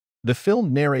The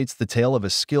film narrates the tale of a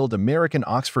skilled American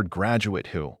Oxford graduate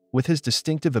who, with his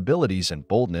distinctive abilities and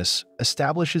boldness,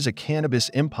 establishes a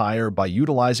cannabis empire by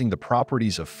utilizing the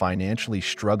properties of financially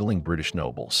struggling British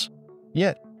nobles.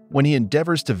 Yet, when he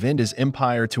endeavors to vend his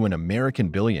empire to an American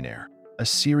billionaire, a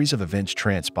series of events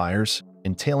transpires,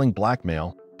 entailing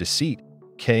blackmail, deceit,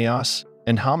 chaos,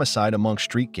 and homicide among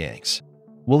street gangs.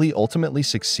 Will he ultimately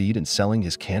succeed in selling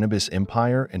his cannabis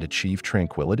empire and achieve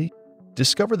tranquility?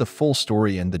 Discover the full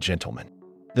story in The Gentleman.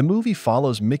 The movie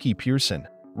follows Mickey Pearson,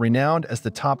 renowned as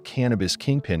the top cannabis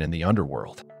kingpin in the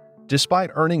underworld. Despite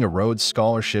earning a Rhodes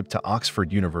Scholarship to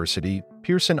Oxford University,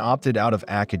 Pearson opted out of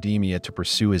academia to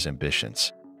pursue his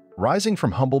ambitions. Rising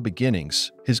from humble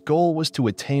beginnings, his goal was to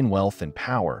attain wealth and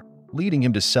power, leading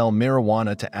him to sell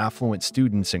marijuana to affluent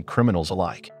students and criminals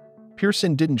alike.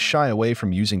 Pearson didn't shy away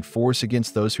from using force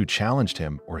against those who challenged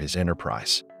him or his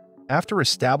enterprise. After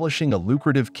establishing a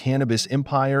lucrative cannabis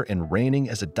empire and reigning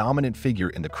as a dominant figure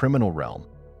in the criminal realm,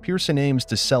 Pearson aims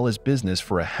to sell his business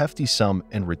for a hefty sum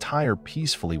and retire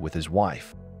peacefully with his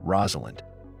wife, Rosalind.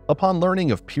 Upon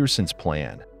learning of Pearson's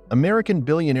plan, American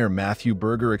billionaire Matthew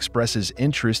Berger expresses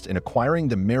interest in acquiring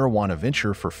the marijuana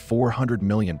venture for £400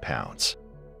 million.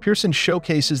 Pearson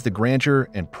showcases the grandeur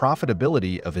and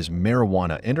profitability of his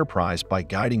marijuana enterprise by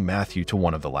guiding Matthew to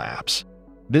one of the labs.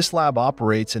 This lab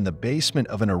operates in the basement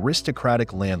of an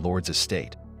aristocratic landlord's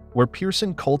estate, where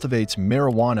Pearson cultivates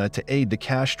marijuana to aid the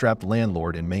cash-strapped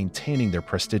landlord in maintaining their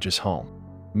prestigious home.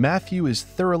 Matthew is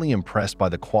thoroughly impressed by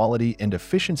the quality and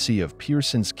efficiency of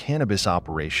Pearson's cannabis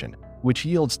operation, which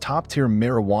yields top-tier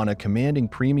marijuana commanding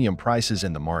premium prices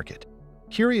in the market.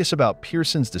 Curious about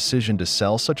Pearson's decision to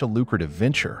sell such a lucrative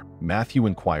venture, Matthew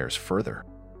inquires further.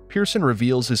 Pearson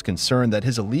reveals his concern that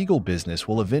his illegal business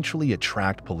will eventually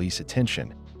attract police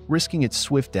attention, risking its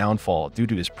swift downfall due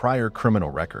to his prior criminal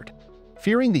record.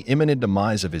 Fearing the imminent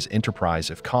demise of his enterprise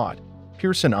if caught,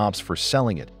 Pearson opts for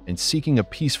selling it and seeking a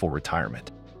peaceful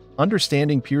retirement.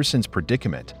 Understanding Pearson's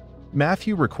predicament,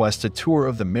 Matthew requests a tour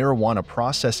of the marijuana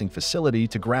processing facility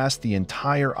to grasp the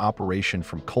entire operation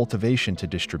from cultivation to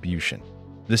distribution.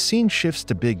 The scene shifts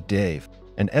to Big Dave,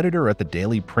 an editor at the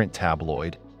daily print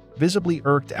tabloid, visibly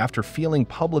irked after feeling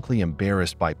publicly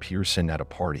embarrassed by Pearson at a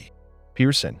party.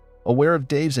 Pearson, aware of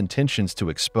Dave's intentions to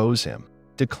expose him,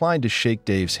 declined to shake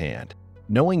Dave's hand,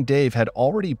 knowing Dave had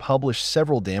already published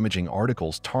several damaging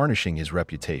articles tarnishing his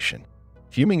reputation.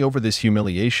 Fuming over this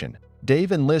humiliation,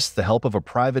 Dave enlists the help of a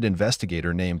private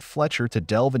investigator named Fletcher to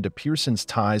delve into Pearson's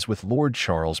ties with Lord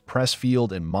Charles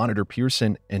Pressfield and monitor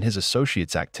Pearson and his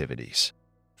associates' activities.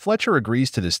 Fletcher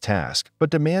agrees to this task, but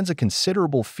demands a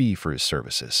considerable fee for his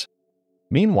services.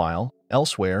 Meanwhile,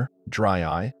 elsewhere, Dry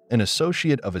Eye, an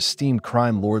associate of esteemed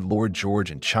crime lord Lord George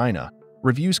in China,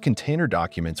 reviews container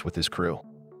documents with his crew.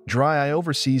 Dry Eye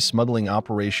oversees smuggling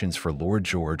operations for Lord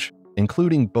George,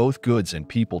 including both goods and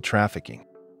people trafficking.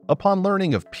 Upon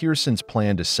learning of Pearson's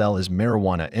plan to sell his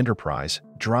marijuana enterprise,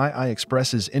 Dry Eye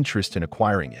expresses interest in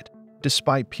acquiring it,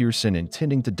 despite Pearson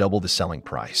intending to double the selling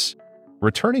price.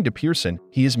 Returning to Pearson,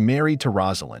 he is married to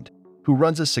Rosalind, who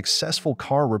runs a successful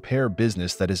car repair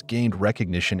business that has gained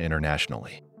recognition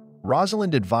internationally.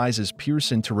 Rosalind advises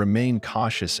Pearson to remain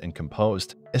cautious and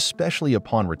composed, especially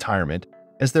upon retirement,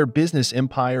 as their business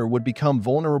empire would become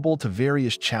vulnerable to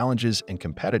various challenges and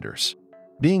competitors.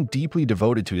 Being deeply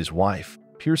devoted to his wife,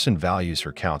 Pearson values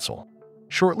her counsel.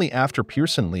 Shortly after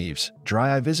Pearson leaves,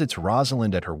 Dry Eye visits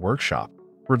Rosalind at her workshop,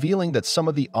 revealing that some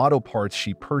of the auto parts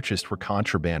she purchased were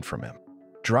contraband from him.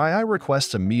 Dry Eye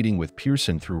requests a meeting with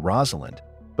Pearson through Rosalind,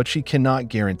 but she cannot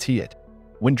guarantee it.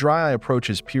 When Dry Eye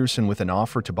approaches Pearson with an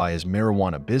offer to buy his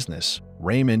marijuana business,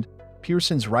 Raymond,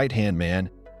 Pearson's right-hand man,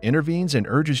 intervenes and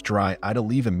urges Dry Eye to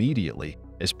leave immediately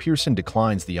as Pearson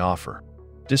declines the offer.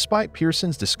 Despite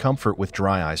Pearson's discomfort with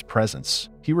Dry Eye's presence,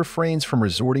 he refrains from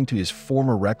resorting to his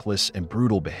former reckless and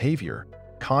brutal behavior,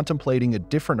 contemplating a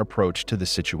different approach to the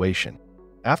situation.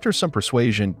 After some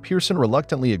persuasion, Pearson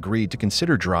reluctantly agreed to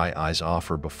consider Dry Eye's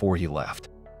offer before he left.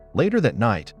 Later that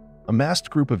night, a masked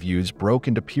group of youths broke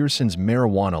into Pearson's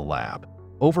marijuana lab,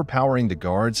 overpowering the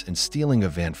guards and stealing a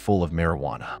van full of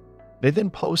marijuana. They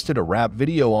then posted a rap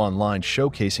video online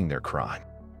showcasing their crime.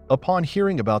 Upon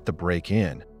hearing about the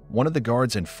break-in, one of the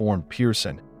guards informed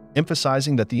Pearson,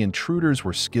 emphasizing that the intruders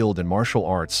were skilled in martial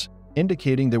arts,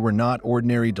 indicating they were not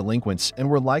ordinary delinquents and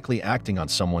were likely acting on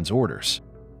someone's orders.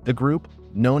 The group,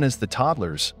 known as the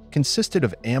Toddlers, consisted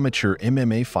of amateur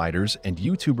MMA fighters and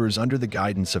YouTubers under the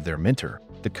guidance of their mentor,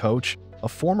 the coach, a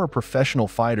former professional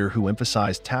fighter who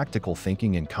emphasized tactical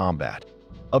thinking in combat.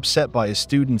 Upset by his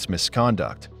students'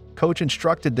 misconduct, Coach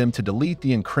instructed them to delete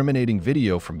the incriminating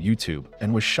video from YouTube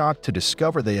and was shocked to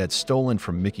discover they had stolen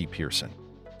from Mickey Pearson.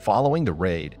 Following the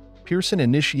raid, Pearson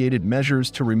initiated measures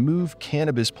to remove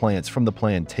cannabis plants from the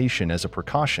plantation as a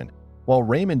precaution, while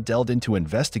Raymond delved into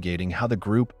investigating how the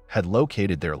group had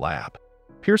located their lab.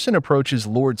 Pearson approaches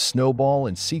Lord Snowball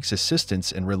and seeks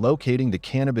assistance in relocating the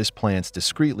cannabis plants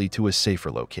discreetly to a safer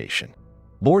location.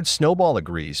 Lord Snowball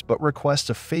agrees but requests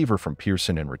a favor from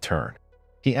Pearson in return.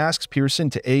 He asks Pearson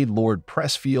to aid Lord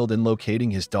Pressfield in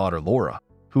locating his daughter Laura,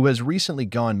 who has recently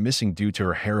gone missing due to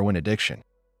her heroin addiction.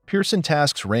 Pearson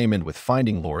tasks Raymond with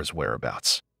finding Laura's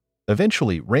whereabouts.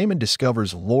 Eventually, Raymond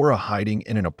discovers Laura hiding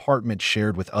in an apartment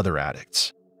shared with other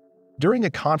addicts. During a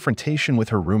confrontation with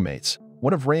her roommates,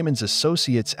 one of Raymond's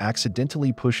associates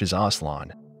accidentally pushes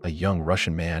Aslan, a young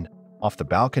Russian man, off the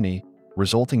balcony,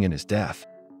 resulting in his death.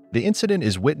 The incident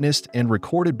is witnessed and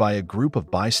recorded by a group of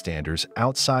bystanders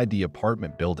outside the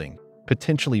apartment building,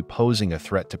 potentially posing a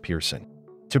threat to Pearson.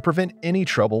 To prevent any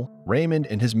trouble, Raymond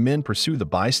and his men pursue the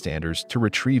bystanders to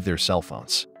retrieve their cell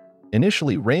phones.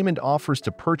 Initially, Raymond offers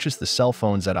to purchase the cell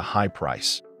phones at a high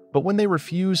price, but when they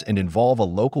refuse and involve a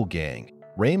local gang,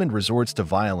 Raymond resorts to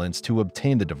violence to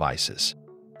obtain the devices.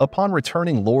 Upon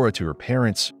returning Laura to her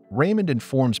parents, Raymond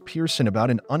informs Pearson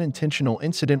about an unintentional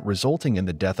incident resulting in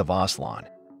the death of Aslan,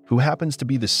 who happens to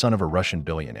be the son of a Russian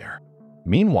billionaire.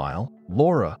 Meanwhile,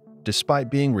 Laura,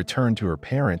 despite being returned to her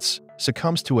parents,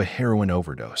 succumbs to a heroin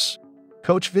overdose.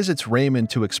 Coach visits Raymond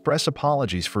to express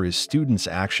apologies for his students'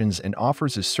 actions and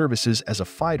offers his services as a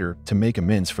fighter to make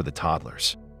amends for the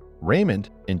toddlers. Raymond,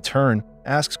 in turn,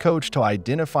 asks Coach to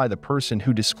identify the person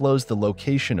who disclosed the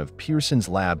location of Pearson's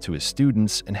lab to his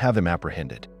students and have him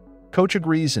apprehended. Coach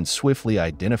agrees and swiftly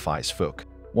identifies Fook,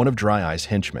 one of Dry Eye's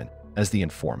henchmen, as the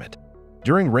informant.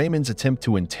 During Raymond's attempt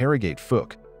to interrogate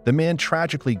Fook, the man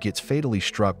tragically gets fatally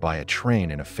struck by a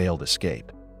train in a failed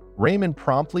escape. Raymond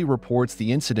promptly reports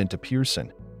the incident to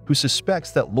Pearson, who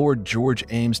suspects that Lord George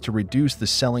aims to reduce the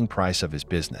selling price of his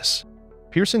business.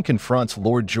 Pearson confronts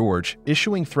Lord George,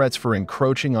 issuing threats for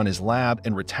encroaching on his lab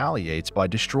and retaliates by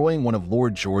destroying one of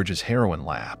Lord George's heroin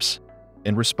labs.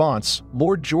 In response,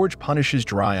 Lord George punishes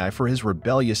Dry Eye for his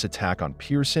rebellious attack on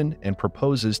Pearson and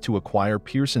proposes to acquire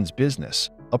Pearson's business,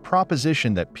 a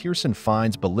proposition that Pearson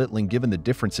finds belittling given the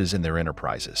differences in their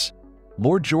enterprises.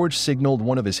 Lord George signaled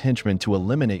one of his henchmen to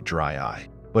eliminate Dry Eye,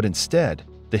 but instead,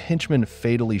 the henchman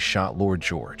fatally shot Lord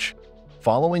George.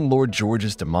 Following Lord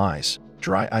George's demise,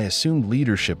 Dry Eye assumed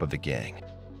leadership of the gang.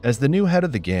 As the new head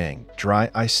of the gang,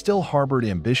 Dry Eye still harbored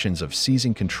ambitions of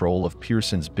seizing control of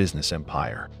Pearson's business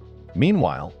empire.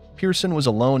 Meanwhile, Pearson was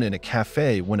alone in a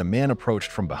cafe when a man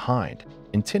approached from behind,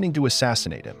 intending to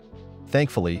assassinate him.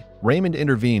 Thankfully, Raymond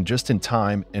intervened just in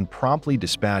time and promptly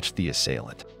dispatched the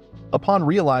assailant. Upon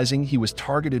realizing he was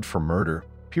targeted for murder,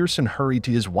 Pearson hurried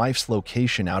to his wife's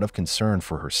location out of concern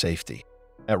for her safety.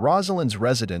 At Rosalind's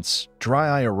residence, Dry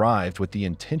Eye arrived with the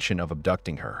intention of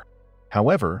abducting her.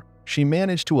 However, she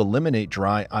managed to eliminate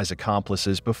Dry Eye's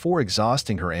accomplices before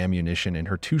exhausting her ammunition in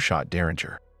her two-shot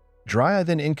Derringer. Dry Eye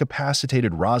then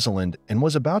incapacitated Rosalind and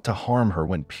was about to harm her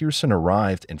when Pearson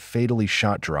arrived and fatally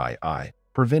shot Dry Eye,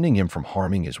 preventing him from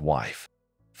harming his wife.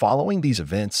 Following these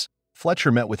events,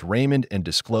 Fletcher met with Raymond and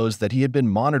disclosed that he had been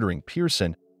monitoring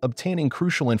Pearson, obtaining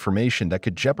crucial information that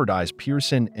could jeopardize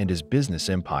Pearson and his business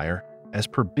empire, as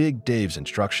per Big Dave's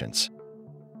instructions.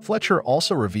 Fletcher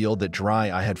also revealed that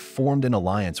Dry Eye had formed an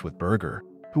alliance with Berger,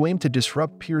 who aimed to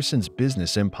disrupt Pearson's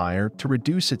business empire to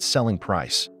reduce its selling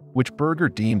price, which Berger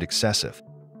deemed excessive.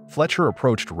 Fletcher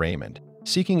approached Raymond,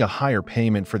 seeking a higher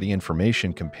payment for the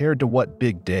information compared to what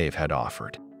Big Dave had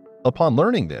offered. Upon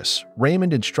learning this,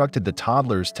 Raymond instructed the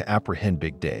toddlers to apprehend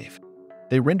Big Dave.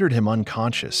 They rendered him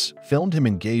unconscious, filmed him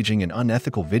engaging in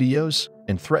unethical videos,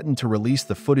 and threatened to release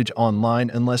the footage online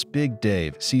unless Big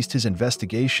Dave ceased his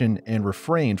investigation and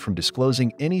refrained from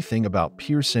disclosing anything about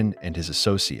Pearson and his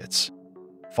associates.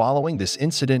 Following this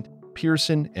incident,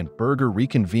 Pearson and Berger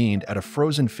reconvened at a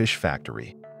frozen fish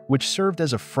factory, which served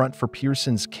as a front for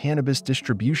Pearson's cannabis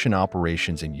distribution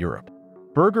operations in Europe.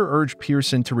 Berger urged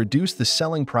Pearson to reduce the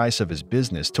selling price of his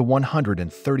business to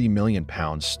 £130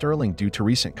 million due to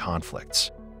recent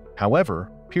conflicts.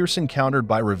 However, Pearson countered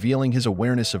by revealing his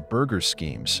awareness of Berger's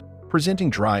schemes, presenting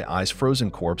Dry Eye's frozen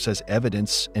corpse as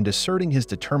evidence and asserting his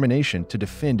determination to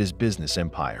defend his business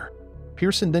empire.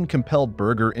 Pearson then compelled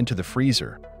Berger into the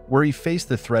freezer, where he faced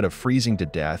the threat of freezing to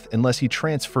death unless he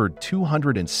transferred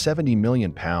 £270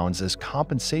 million as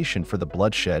compensation for the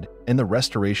bloodshed and the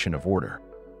restoration of order.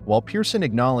 While Pearson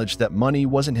acknowledged that money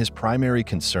wasn't his primary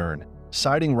concern,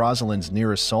 citing Rosalind's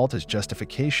near assault as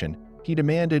justification, he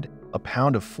demanded a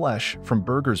pound of flesh from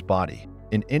Berger's body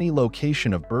in any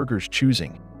location of Berger's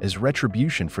choosing as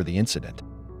retribution for the incident.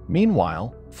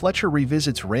 Meanwhile, Fletcher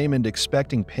revisits Raymond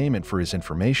expecting payment for his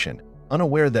information,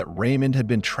 unaware that Raymond had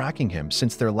been tracking him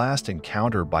since their last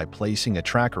encounter by placing a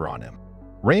tracker on him.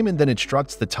 Raymond then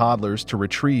instructs the toddlers to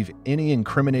retrieve any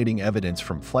incriminating evidence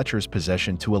from Fletcher's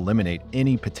possession to eliminate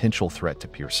any potential threat to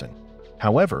Pearson.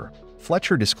 However,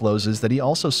 Fletcher discloses that he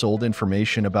also sold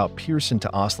information about Pearson to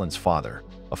Oslin's father,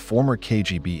 a former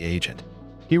KGB agent.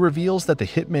 He reveals that the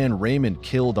hitman Raymond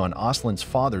killed on Oslin's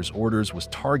father's orders was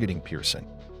targeting Pearson.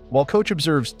 While Coach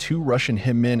observes 2 Russian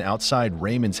hitmen outside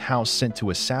Raymond's house sent to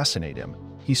assassinate him,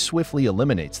 he swiftly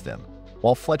eliminates them,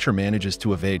 while Fletcher manages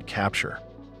to evade capture.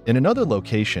 In another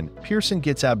location, Pearson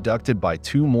gets abducted by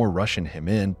 2 more Russian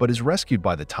hitmen but is rescued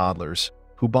by the toddlers,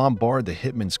 who bombard the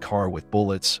hitman's car with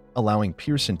bullets, allowing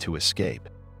Pearson to escape.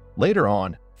 Later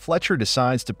on, Fletcher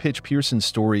decides to pitch Pearson's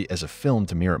story as a film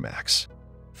to Miramax.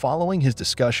 Following his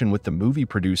discussion with the movie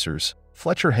producers,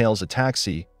 Fletcher hails a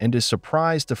taxi and is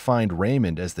surprised to find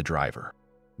Raymond as the driver.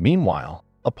 Meanwhile,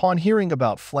 upon hearing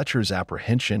about Fletcher's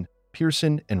apprehension,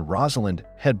 Pearson and Rosalind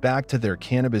head back to their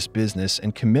cannabis business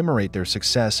and commemorate their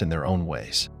success in their own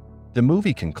ways. The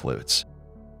movie concludes.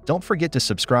 Don't forget to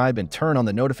subscribe and turn on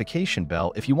the notification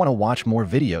bell if you want to watch more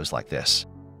videos like this.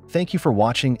 Thank you for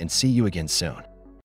watching and see you again soon.